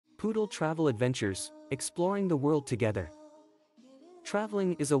Poodle Travel Adventures, exploring the world together.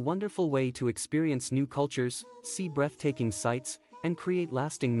 Traveling is a wonderful way to experience new cultures, see breathtaking sights, and create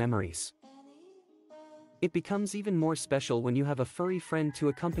lasting memories. It becomes even more special when you have a furry friend to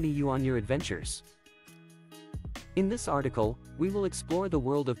accompany you on your adventures. In this article, we will explore the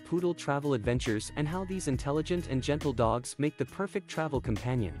world of Poodle Travel Adventures and how these intelligent and gentle dogs make the perfect travel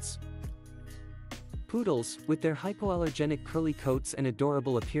companions. Poodles, with their hypoallergenic curly coats and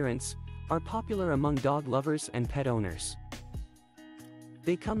adorable appearance, are popular among dog lovers and pet owners.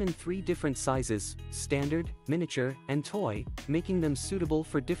 They come in 3 different sizes: standard, miniature, and toy, making them suitable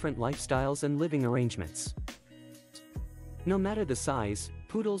for different lifestyles and living arrangements. No matter the size,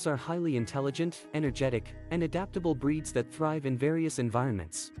 Poodles are highly intelligent, energetic, and adaptable breeds that thrive in various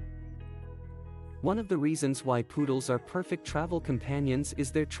environments. One of the reasons why Poodles are perfect travel companions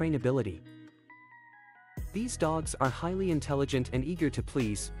is their trainability. These dogs are highly intelligent and eager to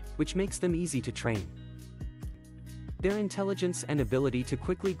please, which makes them easy to train. Their intelligence and ability to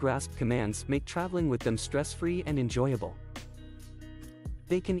quickly grasp commands make traveling with them stress-free and enjoyable.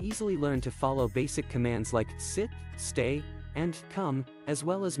 They can easily learn to follow basic commands like sit, stay, and come, as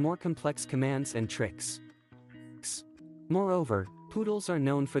well as more complex commands and tricks. Moreover, Poodles are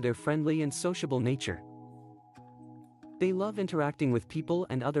known for their friendly and sociable nature. They love interacting with people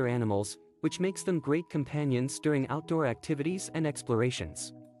and other animals, which makes them great companions during outdoor activities and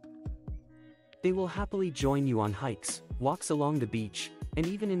explorations. They will happily join you on hikes, walks along the beach, and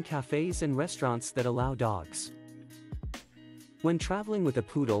even in cafes and restaurants that allow dogs. When traveling with a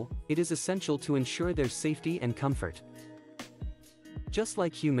poodle, it is essential to ensure their safety and comfort. Just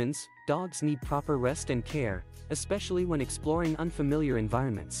like humans, dogs need proper rest and care, especially when exploring unfamiliar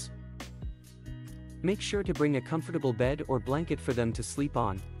environments. Make sure to bring a comfortable bed or blanket for them to sleep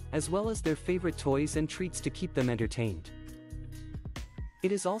on, as well as their favorite toys and treats to keep them entertained.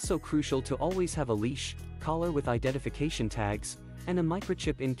 It is also crucial to always have a leash, collar with identification tags, and a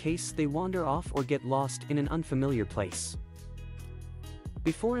microchip in case they wander off or get lost in an unfamiliar place.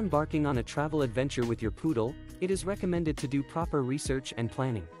 Before embarking on a travel adventure with your poodle, it is recommended to do proper research and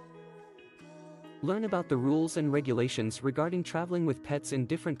planning. Learn about the rules and regulations regarding traveling with pets in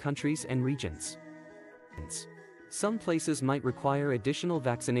different countries and regions. Some places might require additional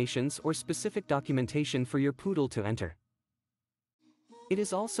vaccinations or specific documentation for your poodle to enter. It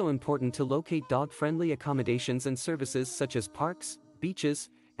is also important to locate dog-friendly accommodations and services such as parks, beaches,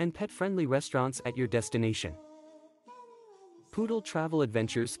 and pet-friendly restaurants at your destination. Poodle Travel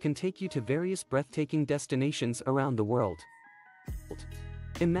Adventures can take you to various breathtaking destinations around the world.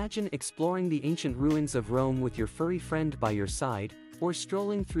 Imagine exploring the ancient ruins of Rome with your furry friend by your side, or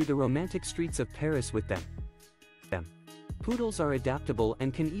strolling through the romantic streets of Paris with them. Poodles are adaptable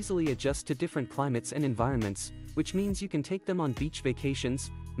and can easily adjust to different climates and environments, which means you can take them on beach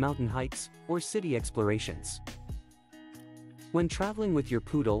vacations, mountain hikes, or city explorations. When traveling with your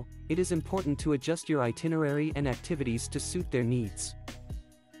poodle, it is important to adjust your itinerary and activities to suit their needs.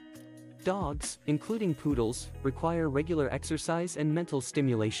 Dogs, including poodles, require regular exercise and mental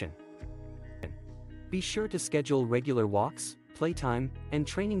stimulation. Be sure to schedule regular walks, playtime, and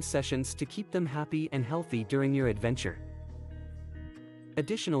training sessions to keep them happy and healthy during your adventure.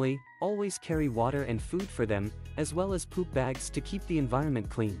 Additionally, always carry water and food for them, as well as poop bags to keep the environment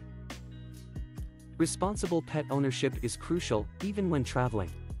clean. Responsible pet ownership is crucial, even when traveling.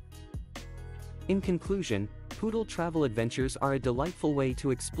 In conclusion, Poodle Travel Adventures are a delightful way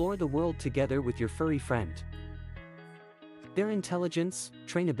to explore the world together with your furry friend. Their intelligence,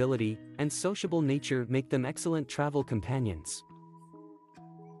 trainability, and sociable nature make them excellent travel companions.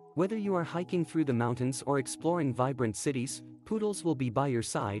 Whether you are hiking through the mountains or exploring vibrant cities, Poodles will be by your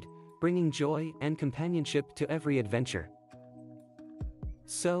side, bringing joy and companionship to every adventure.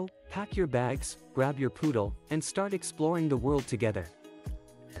 So, pack your bags, grab your poodle, and start exploring the world together.